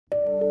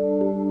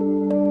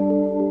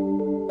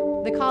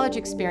The college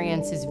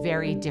experience is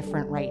very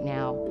different right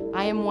now.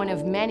 I am one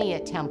of many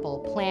at Temple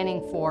planning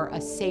for a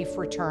safe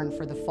return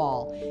for the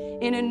fall.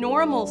 In a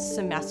normal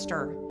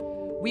semester,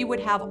 we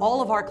would have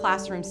all of our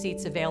classroom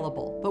seats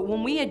available, but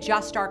when we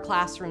adjust our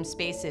classroom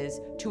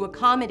spaces to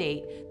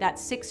accommodate that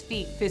 6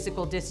 feet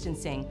physical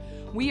distancing,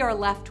 we are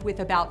left with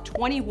about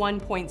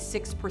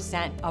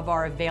 21.6% of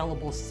our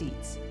available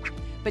seats.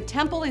 But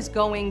Temple is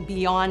going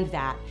beyond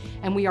that,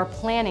 and we are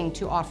planning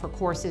to offer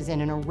courses in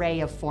an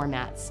array of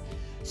formats.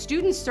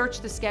 Students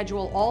search the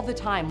schedule all the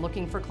time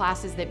looking for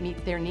classes that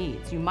meet their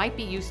needs. You might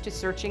be used to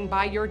searching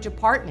by your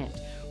department,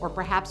 or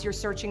perhaps you're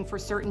searching for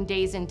certain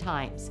days and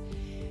times.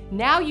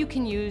 Now you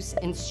can use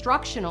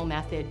instructional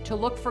method to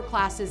look for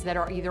classes that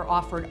are either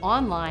offered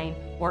online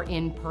or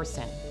in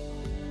person.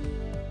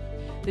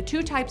 The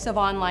two types of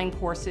online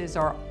courses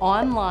are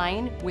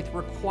online with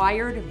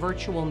required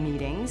virtual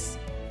meetings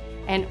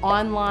and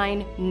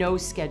online no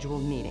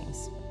scheduled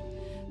meetings.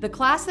 The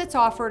class that's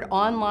offered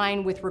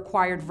online with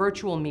required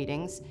virtual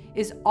meetings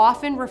is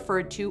often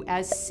referred to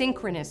as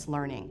synchronous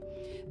learning.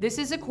 This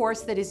is a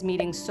course that is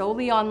meeting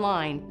solely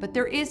online, but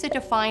there is a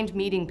defined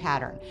meeting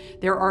pattern.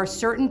 There are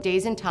certain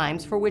days and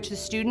times for which the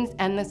students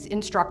and the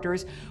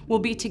instructors will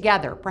be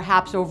together,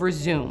 perhaps over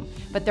Zoom,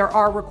 but there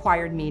are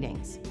required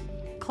meetings.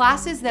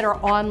 Classes that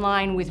are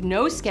online with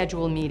no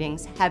scheduled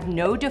meetings have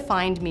no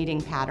defined meeting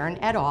pattern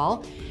at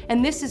all,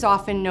 and this is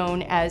often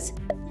known as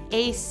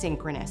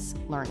asynchronous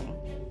learning.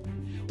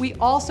 We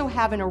also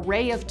have an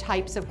array of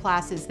types of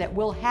classes that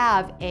will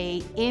have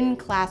an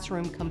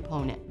in-classroom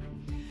component.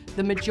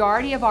 The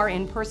majority of our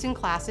in-person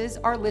classes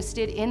are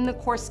listed in the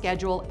course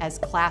schedule as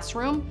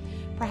classroom,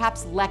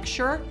 perhaps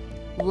lecture,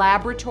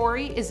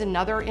 laboratory is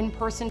another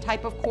in-person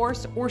type of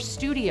course, or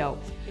studio.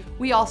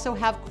 We also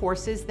have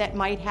courses that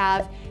might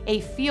have a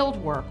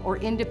fieldwork or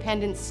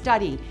independent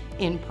study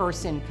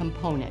in-person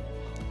component.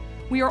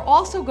 We are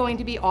also going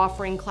to be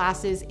offering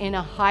classes in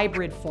a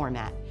hybrid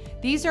format.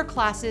 These are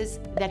classes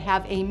that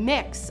have a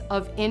mix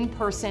of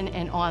in-person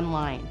and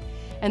online.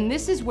 And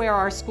this is where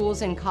our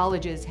schools and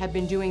colleges have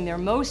been doing their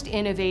most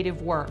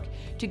innovative work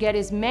to get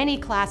as many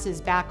classes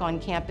back on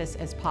campus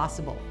as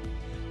possible.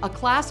 A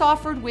class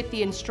offered with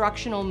the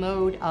instructional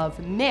mode of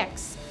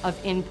mix of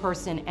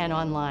in-person and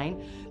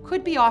online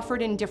could be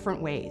offered in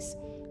different ways.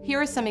 Here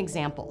are some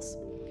examples.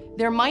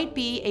 There might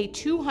be a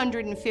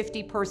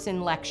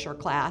 250-person lecture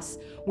class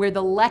where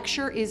the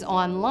lecture is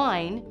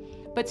online,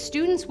 but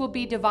students will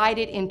be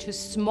divided into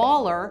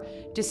smaller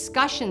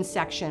discussion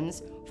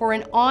sections for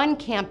an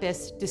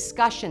on-campus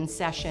discussion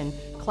session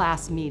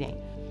class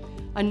meeting.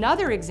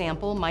 Another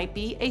example might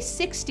be a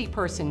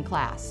 60-person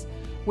class,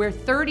 where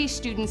 30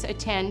 students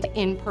attend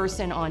in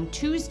person on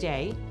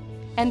Tuesday,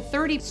 and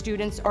 30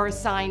 students are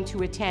assigned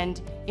to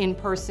attend in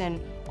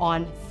person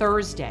on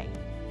Thursday.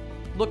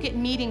 Look at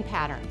meeting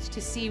patterns to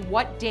see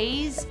what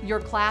days your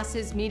class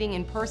is meeting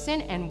in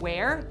person and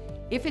where.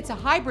 If it's a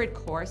hybrid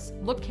course,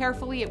 look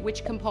carefully at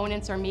which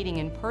components are meeting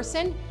in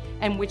person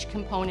and which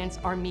components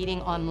are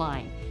meeting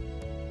online.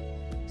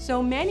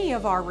 So many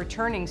of our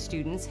returning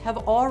students have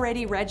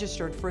already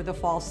registered for the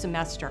fall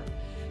semester.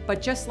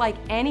 But just like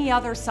any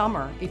other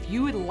summer, if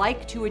you would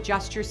like to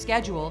adjust your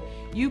schedule,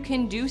 you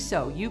can do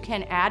so. You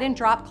can add and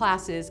drop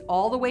classes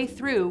all the way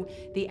through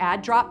the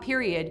add-drop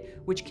period,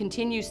 which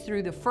continues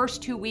through the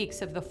first 2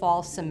 weeks of the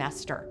fall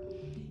semester.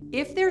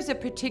 If there's a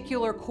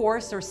particular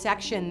course or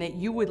section that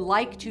you would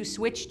like to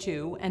switch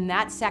to, and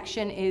that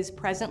section is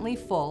presently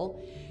full,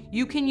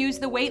 you can use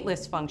the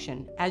waitlist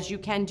function, as you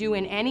can do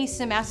in any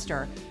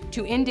semester,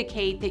 to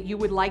indicate that you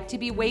would like to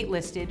be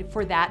waitlisted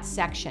for that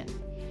section.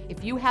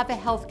 If you have a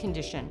health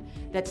condition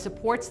that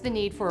supports the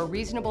need for a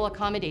reasonable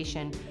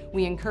accommodation,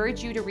 we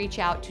encourage you to reach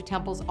out to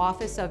Temple's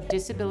Office of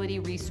Disability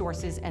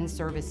Resources and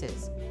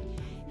Services.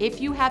 If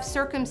you have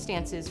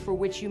circumstances for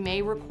which you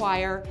may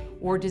require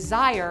or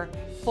desire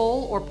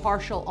full or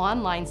partial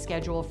online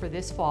schedule for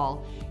this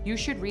fall, you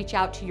should reach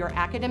out to your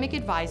academic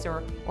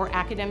advisor or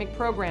academic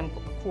program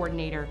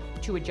coordinator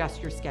to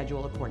adjust your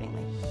schedule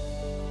accordingly.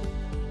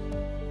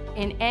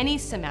 In any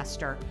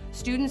semester,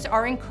 students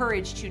are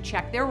encouraged to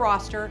check their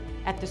roster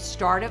at the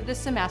start of the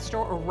semester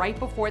or right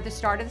before the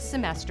start of the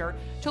semester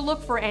to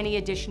look for any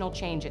additional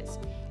changes.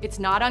 It's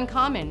not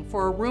uncommon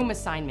for a room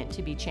assignment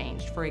to be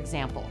changed, for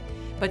example,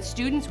 but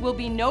students will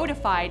be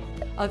notified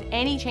of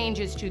any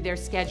changes to their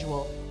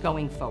schedule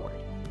going forward.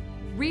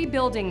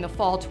 Rebuilding the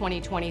fall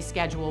 2020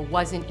 schedule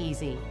wasn't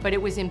easy, but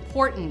it was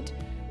important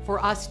for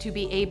us to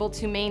be able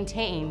to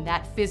maintain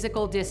that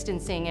physical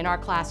distancing in our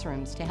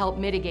classrooms to help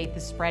mitigate the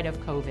spread of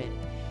COVID.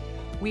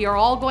 We are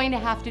all going to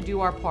have to do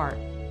our part.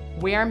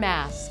 Wear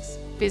masks,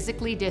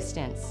 physically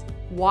distance,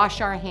 wash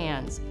our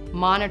hands,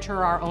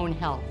 monitor our own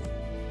health.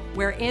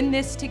 We're in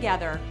this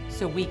together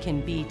so we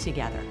can be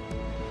together.